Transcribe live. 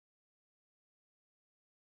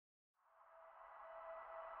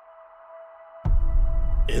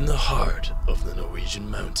In the heart of the Norwegian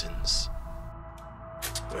mountains,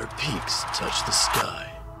 where peaks touch the sky,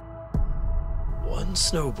 one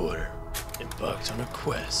snowboarder embarked on a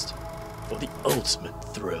quest for the ultimate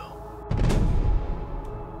thrill.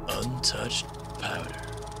 Untouched powder.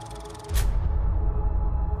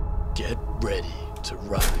 Get ready to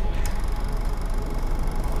ride.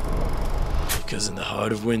 Because in the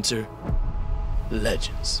heart of winter,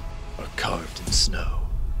 legends are carved in snow.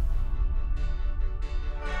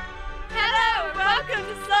 Hello and welcome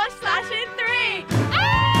to SLUSH SLASHIN 3!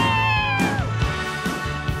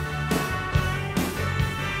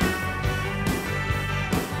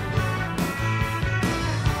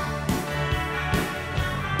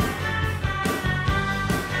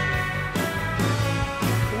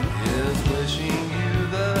 Here's wishing you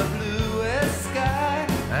the bluest sky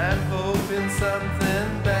and hoping something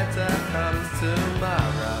better comes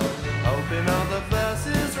tomorrow. Hoping all the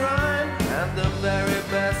verses rhyme and the very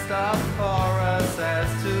best of chorus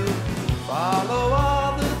says to follow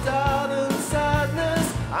all the doubt and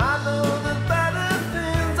sadness. I know that better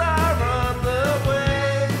things are on the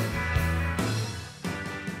way.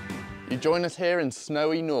 You join us here in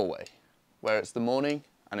snowy Norway, where it's the morning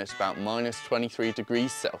and it's about -23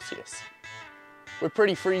 degrees Celsius. We're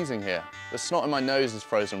pretty freezing here. The snot in my nose is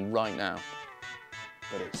frozen right now.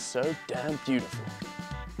 But it's so damn beautiful.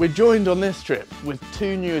 We're joined on this trip with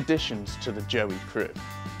 2 new additions to the Joey crew.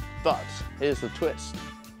 But here's the twist,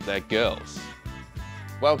 they're girls.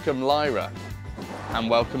 Welcome Lyra, and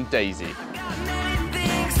welcome Daisy.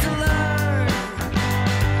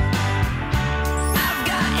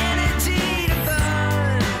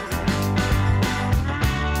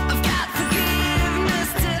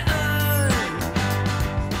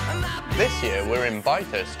 This year we're in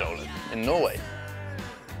Beitostolen in Norway.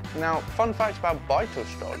 Now, fun fact about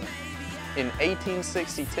Beitostolen, in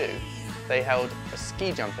 1862 they held a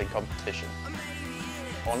ski jumping competition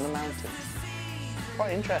on the mountains.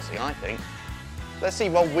 Quite interesting, I think. Let's see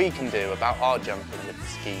what we can do about our jumping with the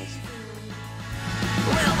skis.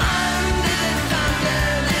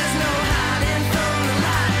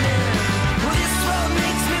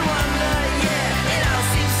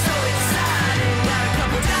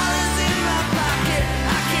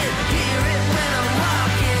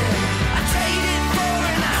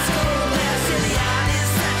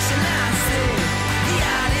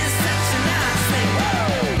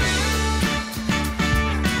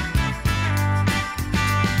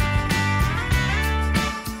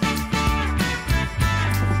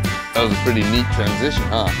 That was a pretty neat transition,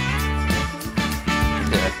 huh?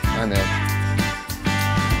 Yeah, I know.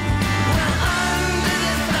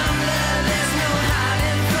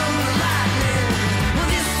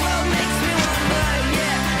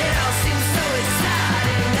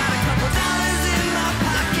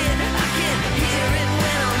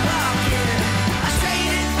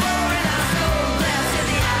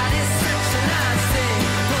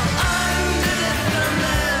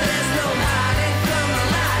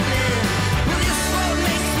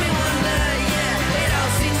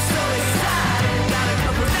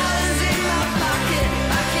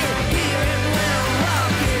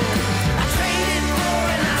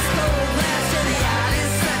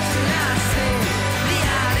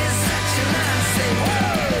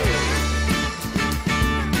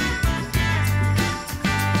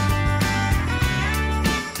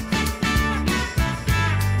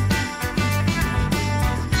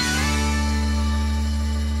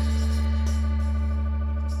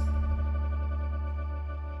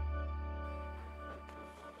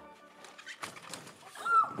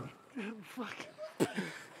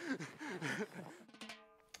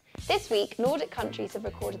 This week, Nordic countries have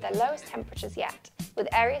recorded their lowest temperatures yet, with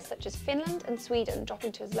areas such as Finland and Sweden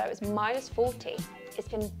dropping to as low as -40. It's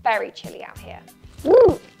been very chilly out here.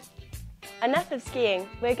 Woo! Enough of skiing,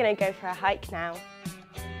 we're going to go for a hike now.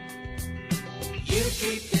 You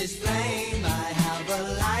keep this flame, I have a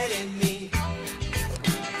light in me.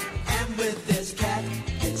 And with this cat,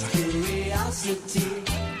 it's curiosity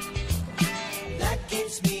that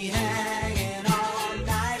keeps me hanging all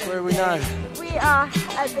night. Where are we now? We are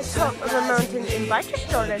at the top of a mountain in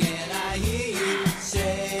Beitostolen. Just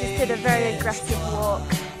did a very aggressive walk,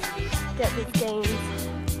 get the gains.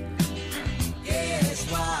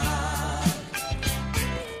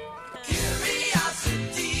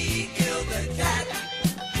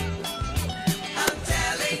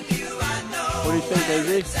 What do you think,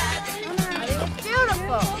 Daisy? It's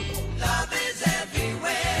beautiful. Love is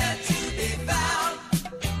everywhere to be found.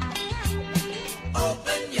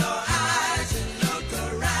 Open your eyes and look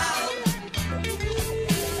around.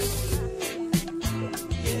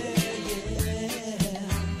 Yeah, yeah.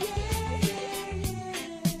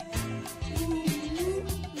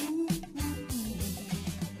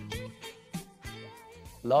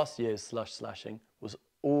 Last year's slush slashing was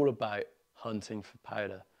all about hunting for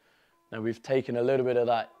powder. Now we've taken a little bit of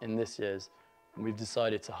that in this year's, and we've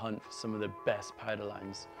decided to hunt for some of the best powder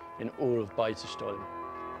lines in all of Beitostolen.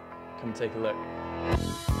 Come take a look.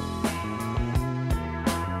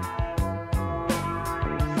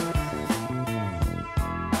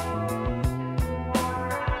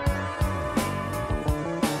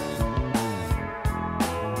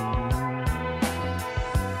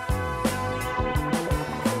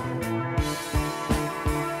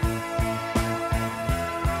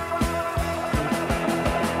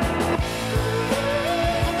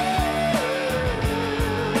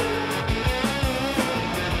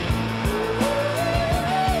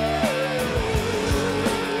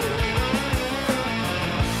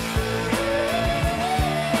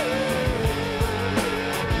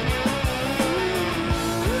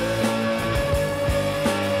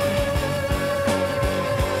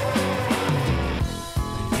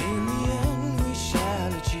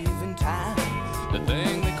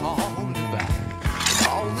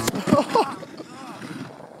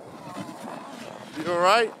 You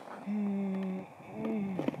alright?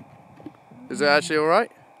 Is it actually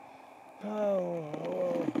alright?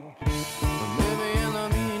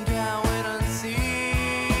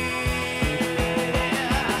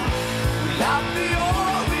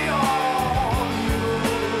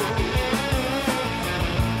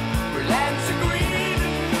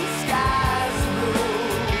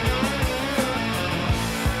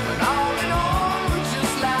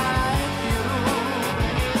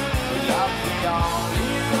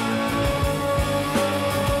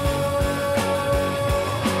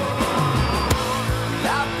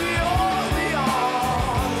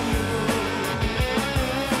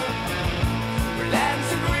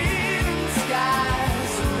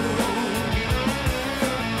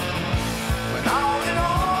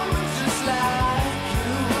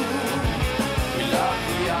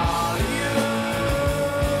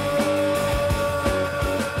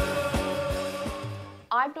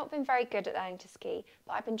 I've not been very good at learning to ski,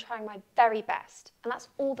 but I've been trying my very best, and that's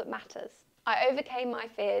all that matters. I overcame my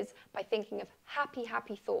fears by thinking of happy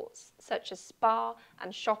thoughts, such as spa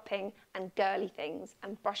and shopping and girly things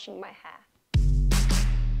and brushing my hair.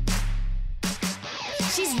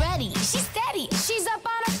 She's ready, she's steady, she's up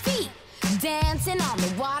on her feet, dancing on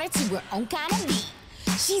the water to her own kind of beat.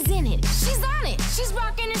 She's in it, she's on it, she's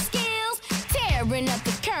rocking her skills, tearing up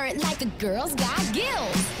the current like a girl's got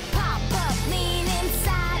gills. Pop up, lean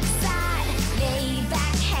inside, side, lay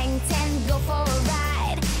back, hang 10, go for a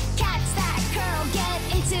ride. Catch that curl, get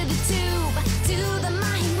into the tube, do the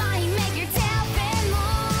mahi, make your tail fin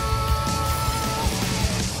move.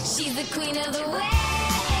 She's the queen of the waves.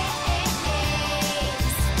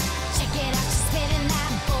 Check it out, she's spinning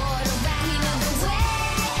that board around. Queen of the waves.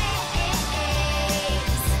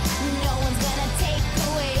 No one's gonna take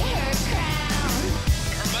away her crown.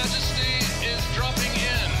 Her Majesty is dropping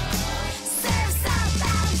in. Surf's up,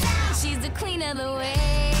 bow down. She's the queen of the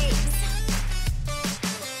waves.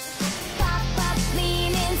 Pop up,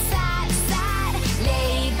 lean inside, side,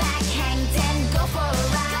 lay back, hang 10, go for a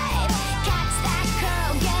ride. Catch that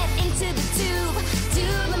curl, get into the tube, do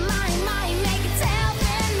the mahi, make a tail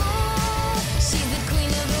fin move. She's the queen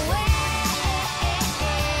of the waves.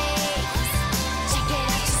 Check it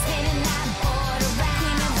out, she's spinning that board around.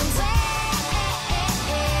 Queen of the waves.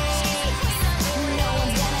 No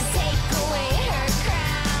one's gonna take away her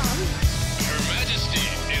crown. Her Majesty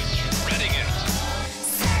is shredding it.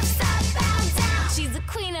 Surf's up, bow down. She's the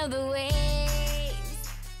queen of the waves.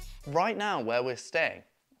 Right now, where we're staying,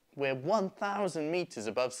 we're 1,000 meters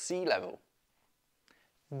above sea level.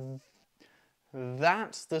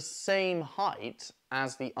 That's the same height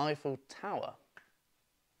as the Eiffel Tower.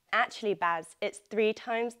 Actually, Baz, it's 3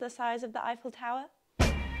 times the size of the Eiffel Tower.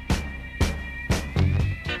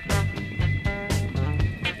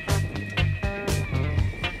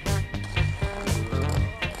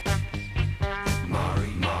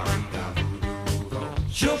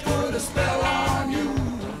 She'll put a spell on you.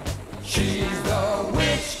 She's the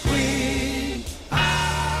witch queen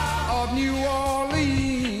of New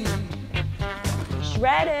Orleans.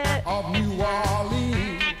 Shred it. Of New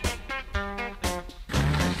Orleans.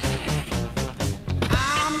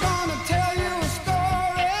 I'm gonna tell you a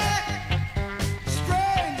story,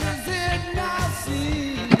 strangers did not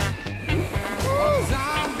see. A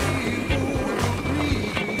zombie voodoo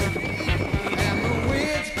queen and the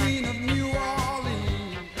witch queen of New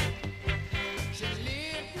Orleans. She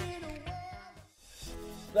lived in a world.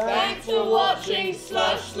 Thanks for watching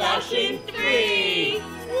Slush Slashing 3!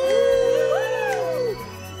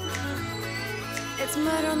 It's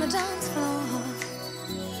murder on the dance floor,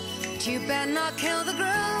 but you better not kill the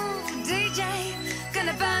groove. DJ,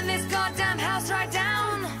 gonna burn this goddamn house right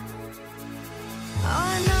down. Oh,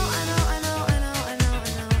 I know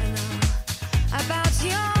about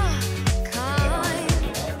your kind.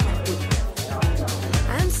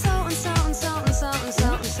 And so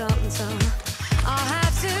I'll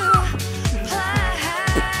have to play.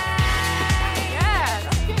 Yeah,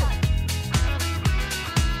 that's good.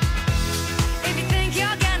 If you think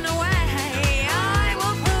you're getting away, I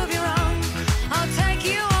will prove you wrong. I'll take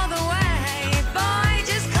you all the way. Boy,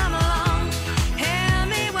 just come along. Hear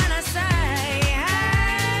me when I say,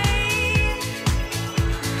 hey.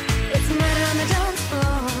 It's murder on the dance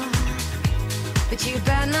floor, but you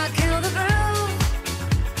better not kill the groove.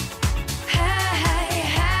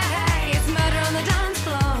 Hey, it's murder on the dance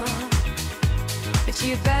floor, but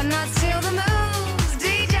you better not steal the move.